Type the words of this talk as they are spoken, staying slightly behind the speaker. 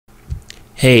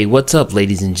Hey, what's up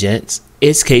ladies and gents?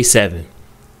 It's K7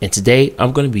 and today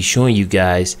I'm going to be showing you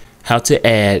guys how to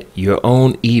add your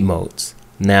own emotes.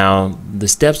 Now the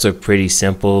steps are pretty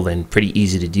simple and pretty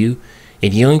easy to do,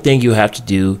 and the only thing you have to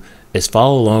do is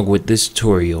follow along with this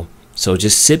tutorial. So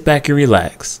just sit back and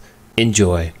relax.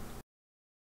 Enjoy.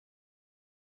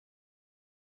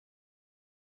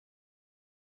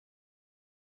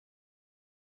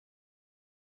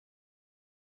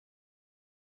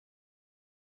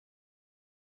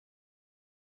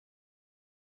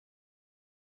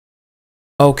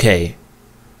 Okay,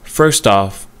 first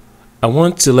off, I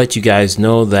want to let you guys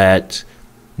know that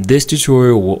this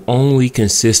tutorial will only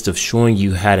consist of showing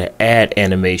you how to add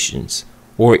animations,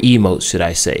 or emotes should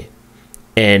I say,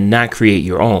 and not create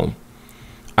your own.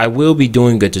 I will be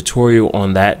doing a tutorial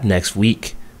on that next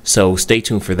week, so stay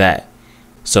tuned for that.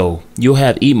 So you'll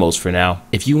have emotes for now.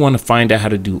 If you want to find out how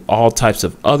to do all types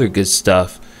of other good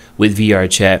stuff with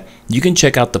VRChat, you can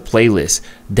check out the playlist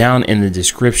down in the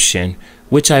description,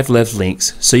 which I've left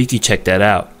links so you can check that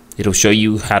out. It'll show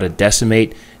you how to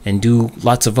decimate and do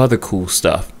lots of other cool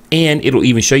stuff. And it'll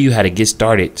even show you how to get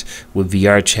started with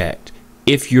VRChat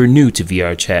if you're new to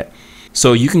VRChat.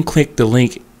 So you can click the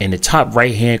link in the top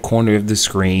right hand corner of the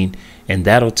screen and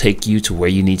that'll take you to where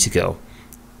you need to go.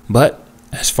 But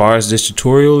as far as this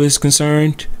tutorial is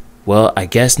concerned, well, I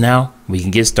guess now we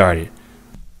can get started.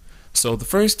 So the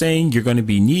first thing you're going to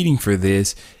be needing for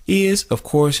this is, of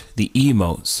course, the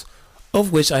emotes,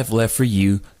 of which I've left for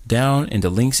you down in the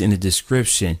links in the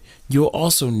description. You'll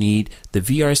also need the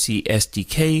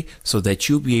VRCSDK so that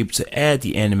you'll be able to add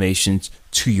the animations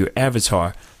to your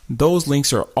avatar. Those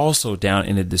links are also down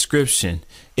in the description.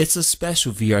 It's a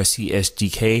special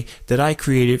VRCSDK that I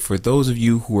created for those of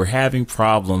you who are having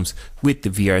problems with the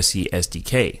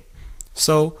VRCSDK.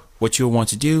 So what you'll want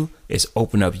to do is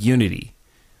open up Unity.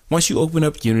 Once you open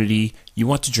up Unity, you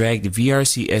want to drag the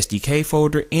VRCSDK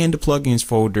folder and the plugins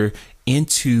folder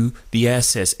into the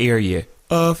assets area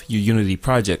of your Unity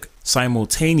project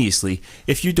simultaneously.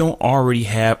 If you don't already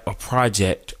have a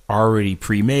project already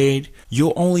pre-made,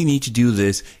 you'll only need to do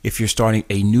this if you're starting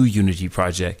a new Unity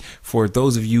project. For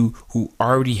those of you who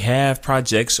already have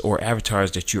projects or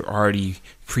avatars that you're already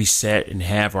preset and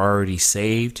have already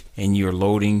saved and you're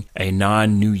loading a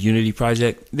non-new Unity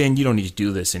project, then you don't need to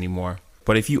do this anymore.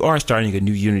 But if you are starting a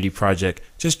new Unity project,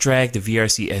 just drag the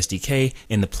VRC SDK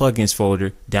in the plugins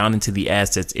folder down into the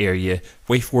assets area,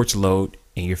 wait for it to load,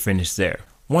 and you're finished there.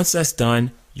 Once that's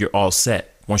done, you're all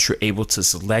set. Once you're able to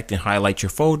select and highlight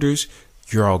your folders,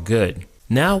 you're all good.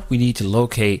 Now we need to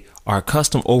locate our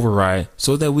custom override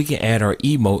so that we can add our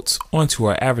emotes onto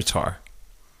our avatar.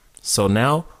 So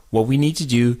now what we need to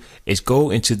do is go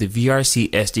into the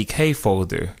VRC SDK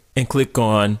folder and click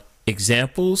on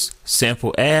Examples,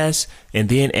 Sample As, and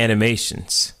then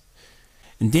Animations.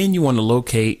 And then you want to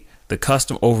locate the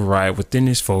custom override within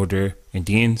this folder and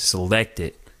then select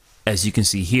it, as you can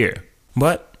see here.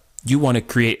 But you want to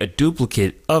create a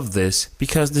duplicate of this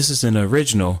because this is an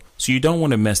original, so you don't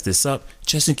want to mess this up.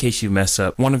 Just in case you mess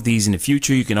up one of these in the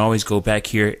future, you can always go back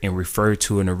here and refer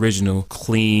to an original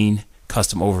clean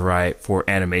custom override for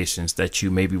animations that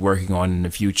you may be working on in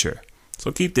the future.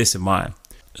 So keep this in mind.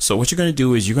 So what you're going to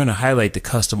do is you're going to highlight the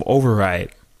custom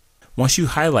override. Once you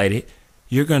highlight it,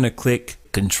 you're going to click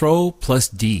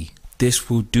Ctrl+D. This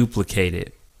will duplicate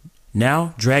it.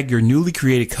 Now drag your newly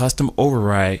created custom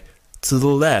override to the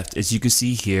left, as you can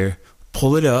see here,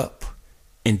 pull it up,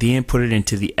 and then put it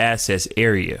into the assets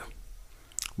area,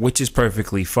 which is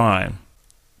perfectly fine.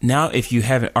 Now if you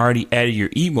haven't already added your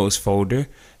emotes folder,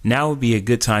 now would be a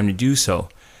good time to do so.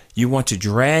 You want to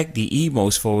drag the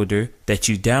emotes folder that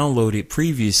you downloaded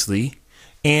previously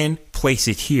and place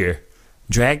it here.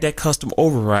 Drag that custom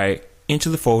override into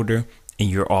the folder and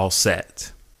you're all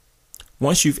set.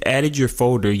 Once you've added your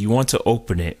folder, you want to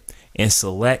open it and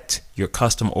select your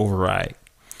custom override.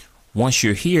 Once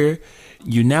you're here,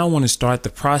 you now want to start the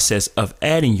process of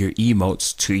adding your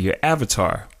emotes to your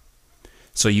avatar.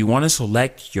 So you want to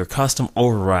select your custom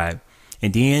override,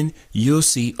 and then you'll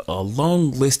see a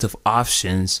long list of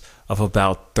options of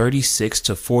about 36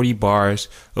 to 40 bars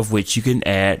of which you can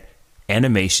add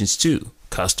animations to,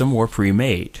 custom or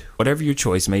pre-made. Whatever your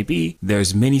choice may be,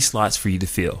 there's many slots for you to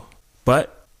fill.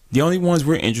 But the only ones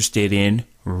we're interested in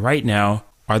right now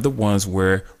are the ones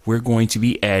where we're going to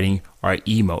be adding our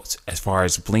emotes as far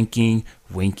as blinking,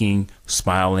 winking,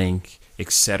 smiling,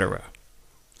 etc.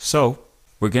 So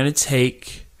we're going to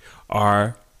take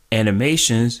our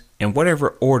animations in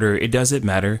whatever order, it doesn't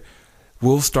matter.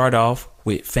 We'll start off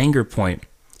with finger point.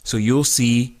 So you'll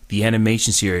see the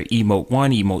animations here, emote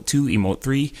 1, emote 2, emote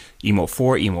 3, emote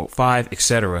 4, emote 5,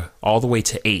 etc. all the way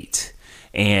to 8.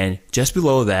 And just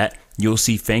below that, you'll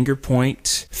see finger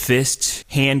point, fist,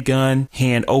 handgun,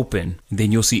 hand open. And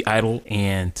then you'll see idle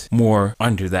and more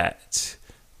under that.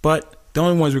 But the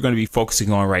only ones we're going to be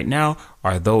focusing on right now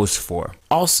are those 4.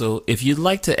 Also, if you'd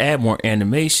like to add more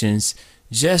animations,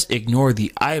 just ignore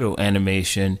the idle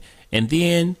animation and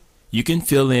then you can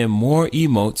fill in more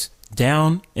emotes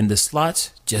down in the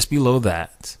slots just below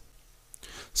that.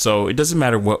 So it doesn't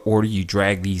matter what order you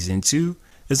drag these into.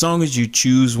 As long as you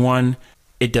choose one,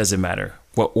 it doesn't matter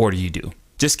what order you do.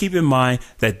 Just keep in mind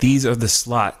that these are the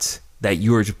slots that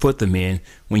you are to put them in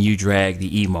when you drag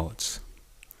the emotes.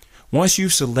 Once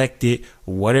you've selected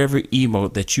whatever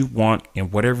emote that you want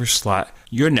in whatever slot,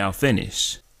 you're now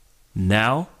finished.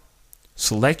 Now,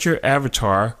 select your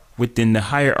avatar within the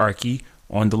hierarchy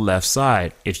on the left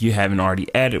side if you haven't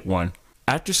already added one.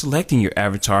 After selecting your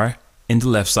avatar in the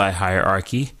left side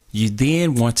hierarchy, you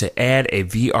then want to add a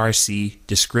VRC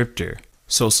descriptor.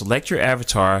 So select your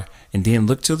avatar and then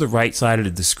look to the right side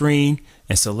of the screen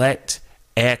and select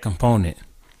Add Component.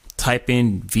 Type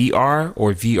in VR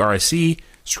or VRC,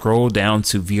 scroll down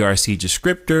to VRC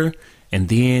descriptor and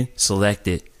then select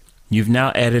it. You've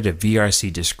now added a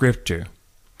VRC descriptor.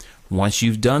 Once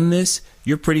you've done this,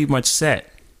 you're pretty much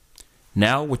set.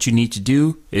 Now what you need to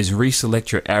do is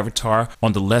reselect your avatar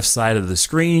on the left side of the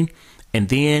screen and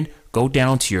then go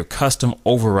down to your custom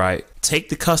override. Take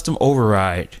the custom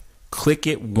override, click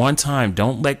it one time.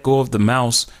 Don't let go of the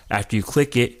mouse after you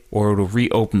click it or it'll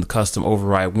reopen the custom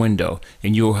override window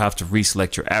and you'll have to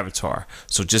reselect your avatar.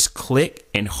 So just click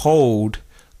and hold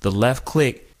the left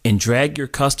click and drag your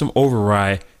custom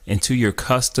override into your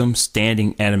custom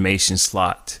standing animation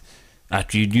slot.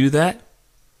 After you do that,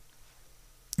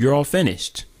 you're all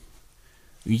finished.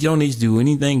 You don't need to do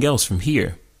anything else from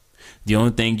here. The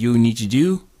only thing you need to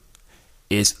do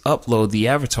is upload the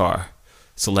avatar.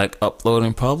 Select upload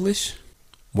and publish,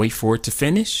 wait for it to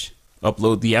finish,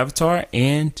 upload the avatar,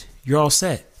 and you're all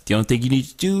set. The only thing you need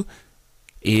to do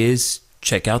is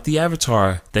check out the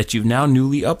avatar that you've now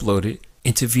newly uploaded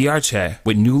into VRChat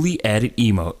with newly added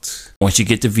emotes. Once you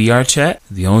get to VRChat,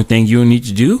 the only thing you'll need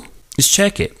to do is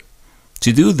check it.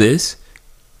 To do this,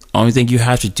 only thing you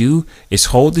have to do is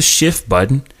hold the shift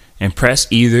button and press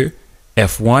either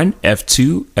F1,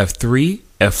 F2, F3,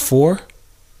 F4,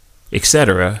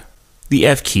 etc. the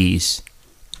F keys,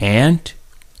 and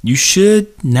you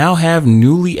should now have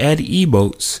newly added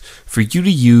emotes for you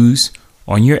to use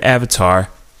on your avatar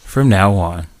from now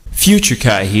on.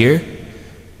 VRChat here.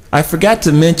 I forgot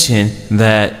to mention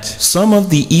that some of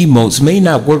the emotes may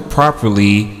not work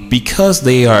properly because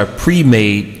they are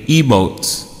pre-made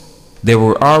emotes. They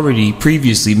were already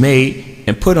previously made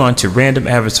and put onto random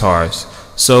avatars,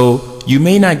 so you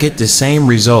may not get the same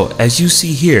result as you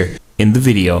see here in the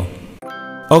video.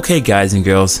 Okay guys and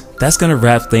girls, that's gonna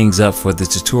wrap things up for the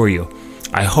tutorial.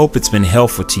 I hope it's been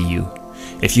helpful to you.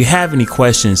 If you have any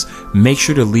questions, make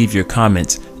sure to leave your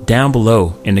comments down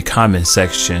below in the comment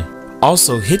section.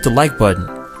 Also hit the like button.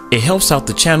 It helps out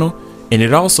the channel and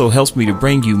it also helps me to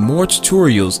bring you more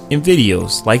tutorials and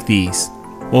videos like these.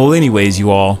 Well anyways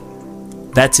you all,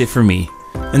 that's it for me.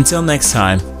 Until next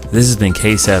time, this has been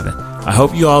K7. I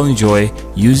hope you all enjoy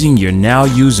using your now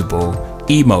usable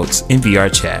emotes in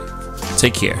VRChat.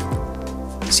 Take care.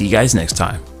 See you guys next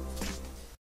time.